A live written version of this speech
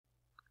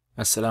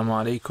Assalamu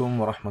alaikum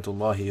wa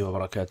rahmatullahi wa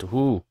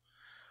barakatuhu.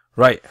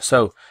 Right,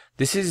 so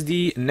this is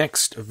the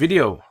next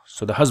video.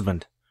 So the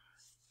husband.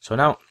 So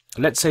now,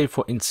 let's say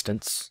for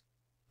instance,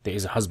 there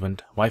is a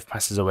husband, wife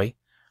passes away,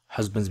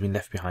 husband's been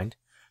left behind.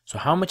 So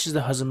how much is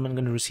the husband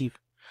going to receive?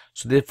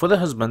 So for the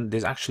husband,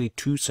 there's actually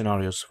two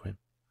scenarios for him.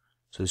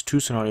 So there's two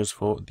scenarios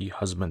for the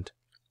husband.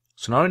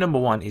 Scenario number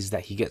one is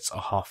that he gets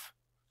a half.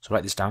 So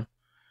write this down.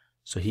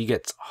 So he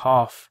gets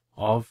half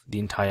of the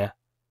entire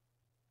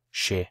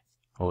share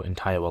or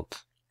entire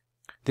wealth.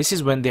 This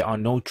is when there are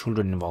no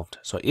children involved.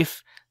 So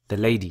if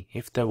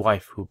the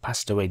wife who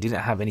passed away didn't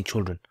have any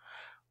children,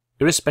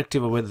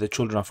 irrespective of whether the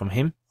children are from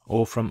him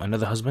or from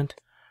another husband,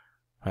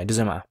 right, it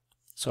doesn't matter.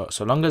 So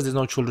long as there's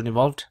no children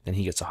involved, then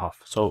he gets a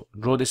half. So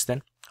draw this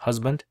then,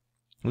 husband.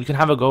 We can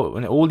have a go.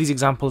 In all these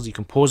examples, you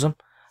can pause them,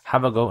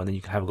 have a go, and then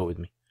you can have a go with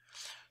me.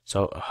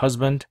 So a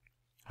husband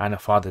and a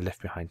father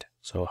left behind.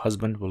 So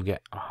husband will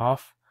get a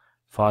half.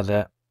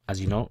 Father, as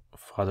you know,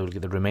 father will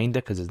get the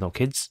remainder because there's no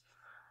kids.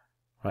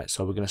 Right,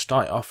 so we're going to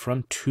start off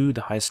from 2,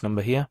 the highest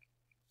number here.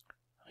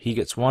 He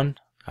gets 1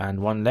 and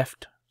 1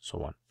 left, so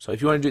 1. So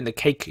if you want to do it in the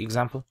cake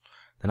example,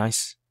 the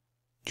nice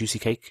juicy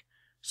cake,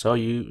 so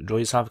you draw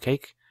yourself a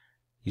cake,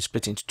 you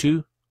split it into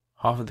 2,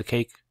 half of the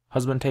cake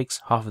husband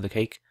takes, half of the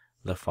cake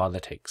the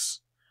father takes.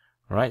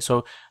 Alright,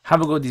 so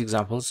have a go at these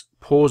examples,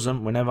 pause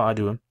them whenever I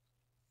do them,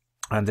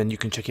 and then you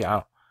can check it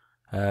out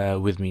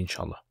with me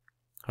inshallah.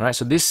 Alright,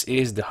 so this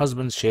is the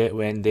husband's share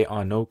when there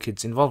are no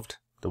kids involved.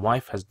 The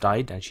wife has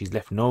died and she's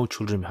left no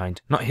children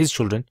behind. Not his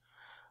children,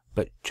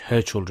 but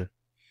her children.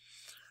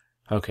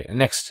 Okay,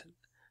 next.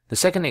 The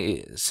second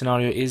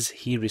scenario is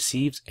he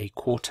receives a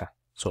quarter.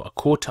 So a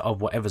quarter of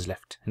whatever's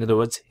left. In other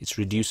words, it's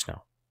reduced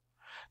now.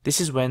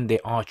 This is when there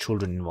are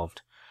children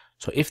involved.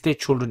 So if there are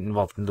children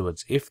involved, in other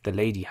words, if the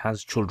lady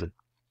has children,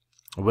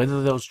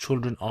 whether those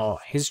children are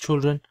his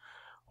children,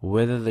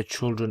 whether the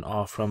children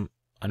are from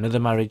another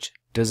marriage,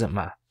 doesn't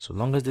matter. So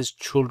long as there's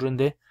children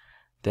there,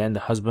 then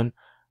the husband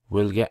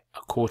will get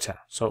a quarter.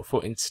 So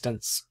for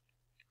instance,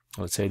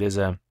 let's say there's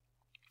a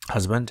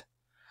husband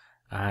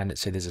and let's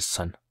say there's a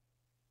son,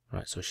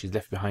 right? So she's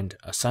left behind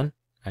a son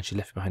and she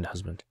left behind a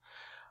husband.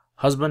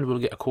 Husband will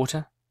get a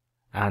quarter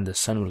and the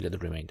son will get the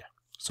remainder.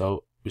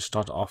 So we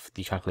start off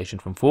the calculation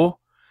from 4.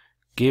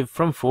 Give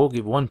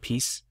 1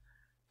 piece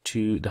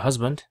to the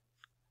husband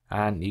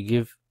and you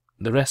give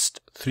the rest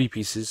 3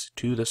 pieces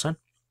to the son.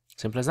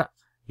 Simple as that.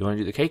 You want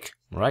to do the cake?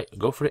 Right,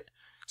 go for it.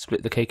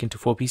 Split the cake into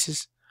 4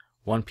 pieces.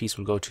 1 piece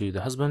will go to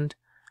the husband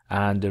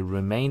and the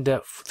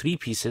remainder 3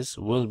 pieces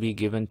will be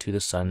given to the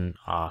son.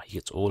 He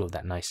gets all of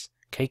that nice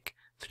cake,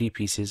 3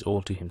 pieces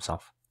all to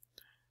himself.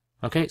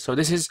 Okay, so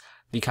this is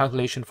the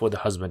calculation for the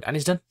husband and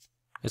it's done.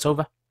 It's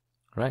over,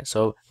 right?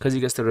 So because he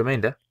gets the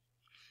remainder,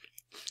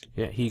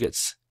 yeah, he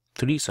gets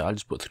 3, so I'll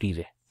just put 3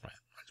 there. Right,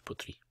 I'll just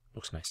put 3.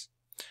 Looks nice.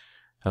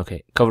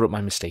 Okay, cover up my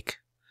mistake.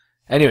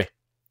 Anyway,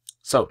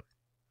 so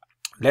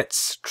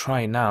let's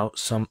try now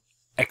some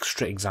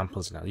extra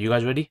examples now. You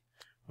guys ready?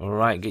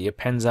 Alright, get your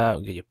pens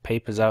out, get your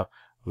papers out.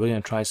 We're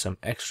going to try some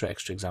extra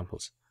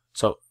examples.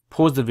 So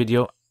pause the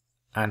video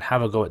and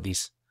have a go at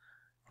these.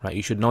 Right,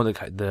 you should know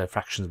the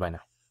fractions by now.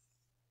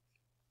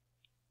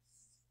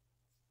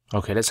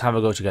 Okay, let's have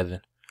a go together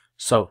then.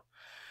 So,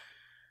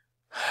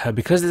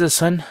 because there's a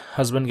son,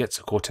 husband gets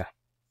a quarter.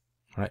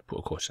 Right, put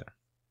a quarter.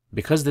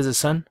 Because there's a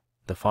son,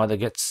 the father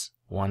gets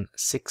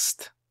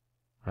 1/6.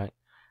 Right,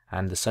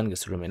 and the son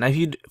gets the remainder. Now if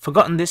you'd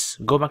forgotten this,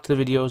 go back to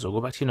the videos or go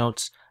back to your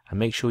notes and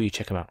make sure you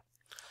check them out.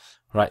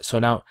 Right, so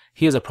now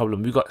here's a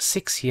problem. We got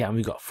 6 here and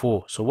we got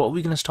 4. So what are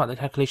we going to start the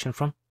calculation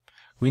from?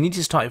 We need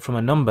to start it from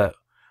a number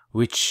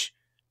which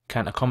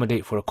can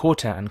accommodate for a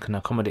quarter and can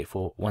accommodate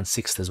for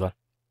 1/6 as well.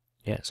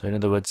 Yeah, so in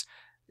other words,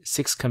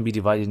 6 can be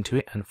divided into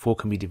it and 4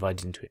 can be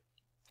divided into it.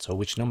 So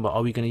which number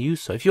are we going to use?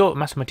 So if you're a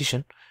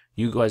mathematician,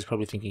 you guys are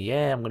probably thinking,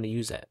 yeah, I'm going to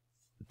use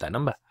that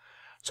number.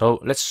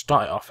 So let's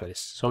start it off like this.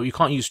 So you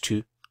can't use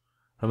 2.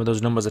 Remember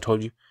those numbers I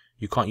told you?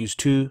 You can't use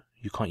 2,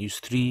 you can't use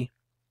 3,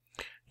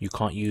 you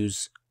can't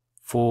use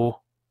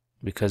 4,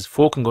 because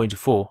 4 can go into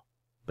 4,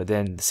 but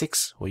then the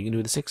 6, what are you going to do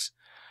with the 6?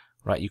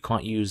 Right, you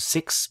can't use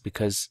 6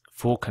 because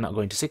 4 cannot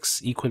go into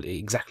 6 equally,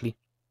 exactly.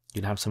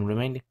 You'll have some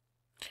remaining.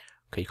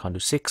 Okay, you can't do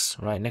 6.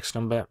 Right, next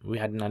number we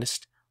had in our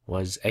list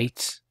was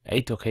 8.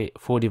 8, okay,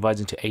 4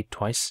 divides into 8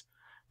 twice,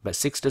 but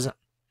 6 doesn't.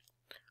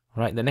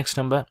 Right, the next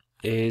number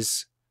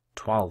is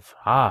 12.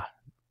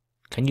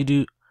 Can you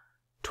do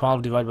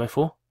 12 divided by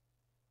 4?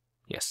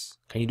 Yes.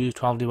 Can you do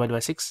 12 divided by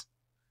 6?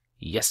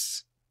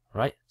 Yes.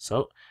 Right,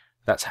 so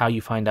that's how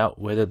you find out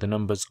whether the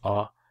numbers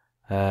are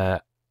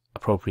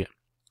appropriate.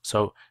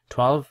 So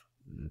 12,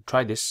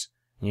 try this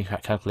in your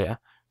calculator.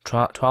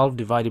 12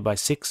 divided by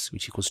 6,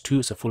 which equals 2,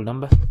 is a full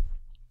number.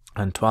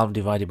 And 12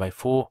 divided by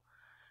 4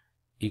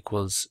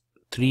 equals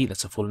 3,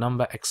 that's a full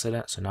number.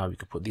 Excellent. So now we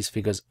can put these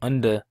figures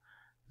under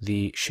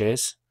the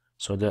shares.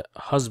 So the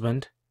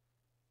husband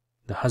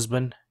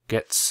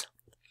gets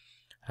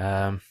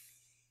right,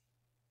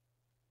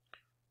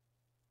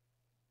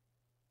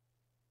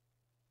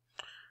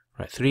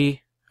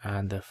 3,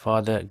 and the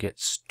father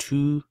gets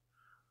 2,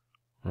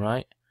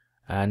 right?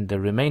 and the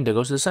remainder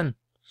goes to the son.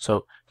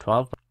 So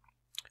 12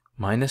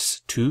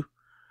 minus 2,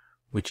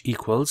 which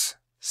equals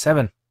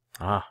 7.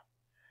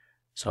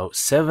 So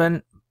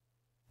 7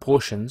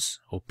 portions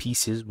or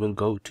pieces will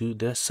go to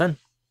the son.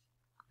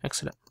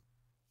 Excellent.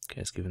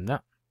 Okay, let's give him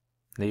that.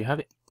 There you have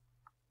it.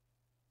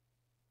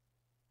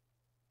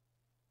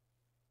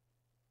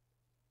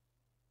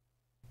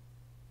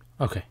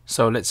 Okay,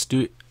 so let's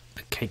do it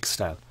the cake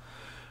style.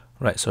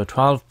 Right, so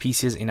 12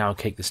 pieces in our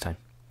cake this time.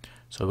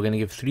 So we're going to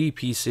give 3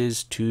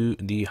 pieces to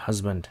the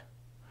husband.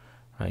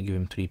 Right, give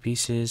him 3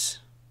 pieces.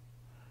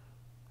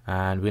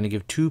 And we're going to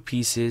give 2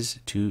 pieces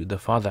to the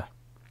father.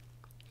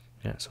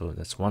 Yeah, so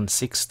that's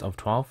 1/6 of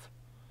 12.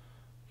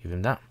 Give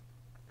him that.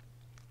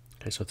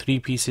 Okay, so 3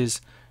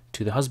 pieces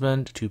to the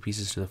husband, 2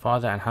 pieces to the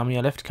father, and how many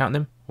are left? Count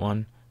them.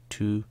 1,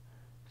 2,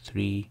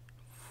 3,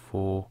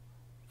 4,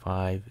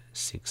 5,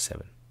 6,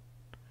 7.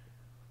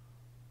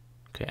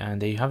 Okay,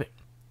 and there you have it.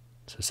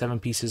 So 7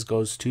 pieces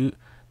goes to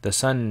the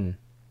son.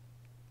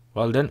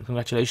 Well done,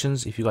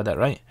 congratulations if you got that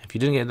right. If you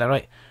didn't get that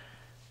right,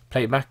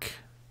 play it back,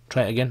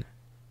 try it again,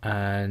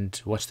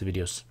 and watch the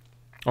videos.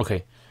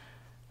 Okay,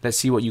 let's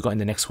see what you got in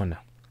the next one now.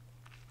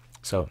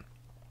 So,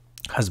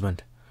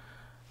 husband.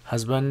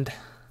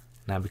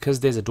 Now because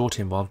there's a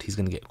daughter involved, he's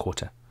going to get a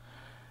quarter.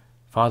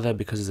 Father,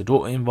 because there's a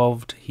daughter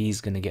involved,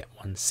 he's going to get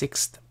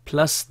 1/6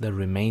 plus the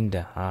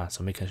remainder.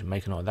 So make a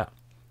note of that.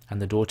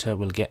 And the daughter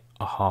will get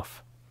a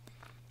half.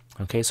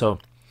 Okay, so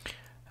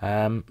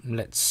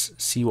let's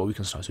see what we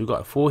can start. So we've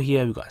got a 4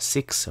 here, we've got a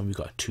 6, and we've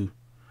got a 2.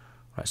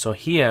 Right, so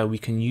here we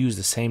can use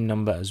the same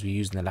number as we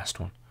used in the last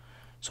one.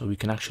 So we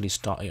can actually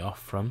start it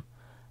off from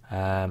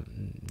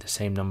the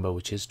same number,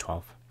 which is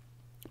 12.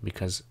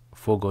 Because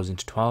 4 goes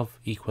into 12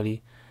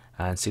 equally,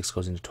 and 6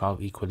 goes into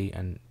 12 equally,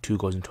 and 2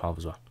 goes into 12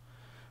 as well.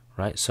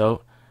 Right,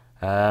 so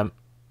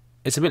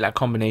it's a bit like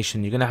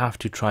combination. You're going to have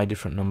to try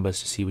different numbers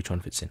to see which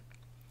one fits in.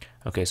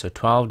 Okay, so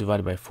 12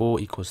 divided by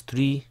 4 equals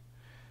 3.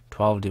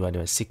 12 divided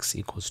by 6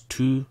 equals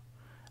 2.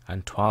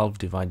 And 12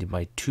 divided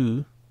by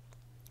 2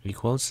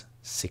 equals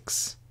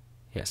 6.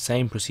 Yeah,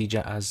 same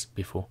procedure as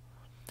before.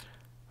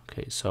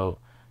 Okay, so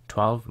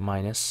 12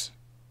 minus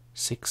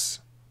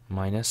 6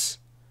 minus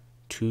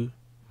 2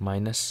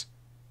 minus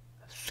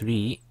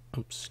 3.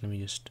 Oops, let me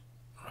just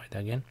write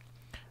that again.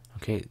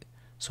 Okay,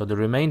 so the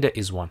remainder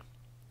is 1.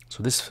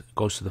 So this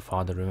goes to the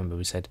father. Remember,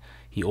 we said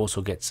he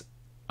also gets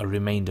a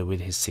remainder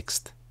with his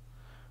 6th.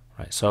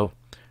 Right, so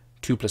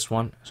 2 plus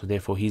 1, so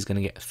therefore he's going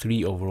to get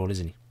 3 overall,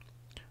 isn't he?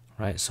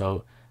 Right,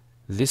 so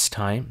this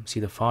time, see,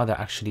 the father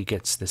actually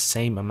gets the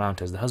same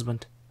amount as the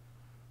husband.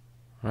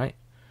 Right,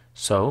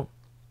 so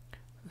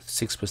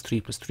 6 plus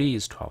 3 plus 3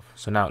 is 12.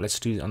 So now let's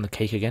do it on the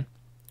cake again.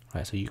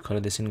 Right, so you color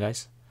this in,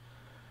 guys.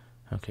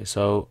 Okay,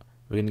 so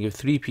we're going to give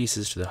 3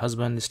 pieces to the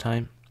husband this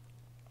time.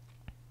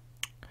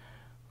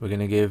 We're going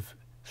to give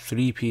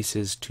 3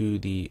 pieces to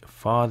the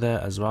father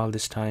as well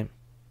this time.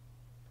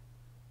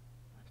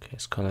 Okay,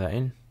 let's color that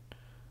in.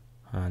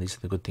 This is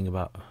the good thing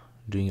about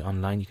doing it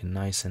online. You can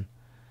nice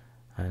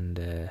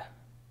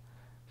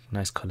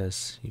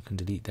colors. You can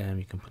delete them.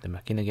 You can put them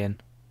back in again.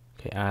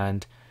 Okay,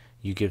 and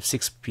you give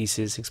 6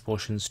 pieces, 6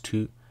 portions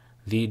to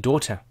the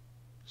daughter.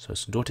 So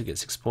daughter gets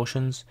 6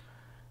 portions.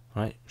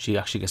 Right, she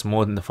actually gets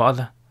more than the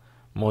father,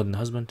 more than the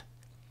husband.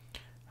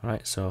 All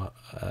right, so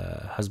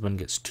husband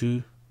gets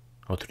 2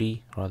 or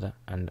 3 rather,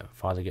 and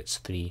father gets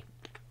 3.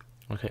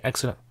 Okay,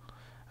 excellent.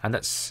 And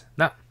that's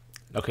that.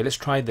 Okay, let's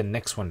try the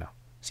next one now.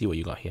 See what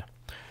you got here.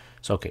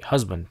 So okay,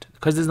 husband,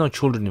 because there's no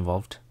children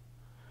involved,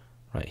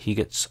 right, he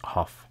gets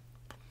half.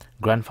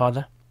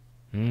 Grandfather,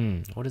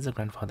 what does the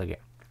grandfather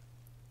get?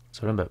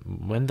 So remember,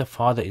 when the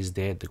father is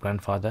there, the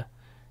grandfather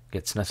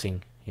gets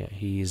nothing. Yeah,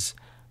 he is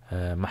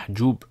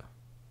mahjub,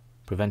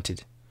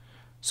 prevented.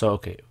 So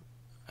okay,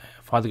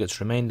 father gets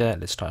remainder.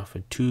 Let's start off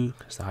with 2,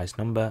 because the highest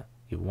number.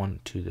 Give 1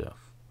 to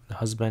the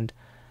husband,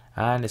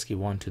 and let's give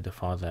 1 to the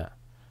father.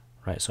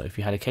 Right, so if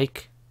you had a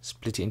cake,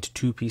 split it into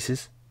 2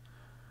 pieces.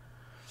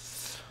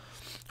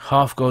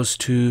 Half goes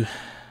to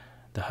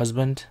the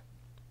husband,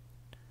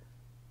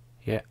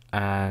 yeah,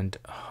 and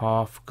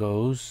half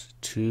goes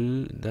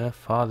to the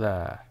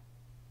father.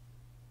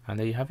 And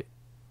there you have it.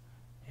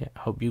 Yeah,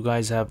 hope you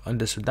guys have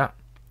understood that.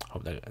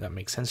 Hope that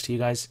makes sense to you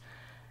guys.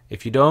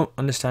 If you don't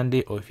understand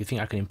it, or if you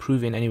think I can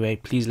improve in any way,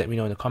 please let me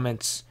know in the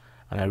comments,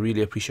 and I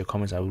really appreciate your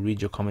comments. I will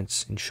read your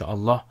comments,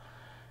 inshallah.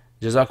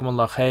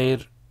 Jazakumullah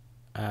khair,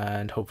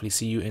 and hopefully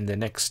see you in the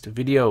next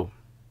video.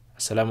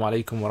 Assalamu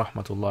alaikum wa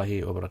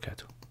rahmatullahi wa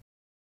barakatuh.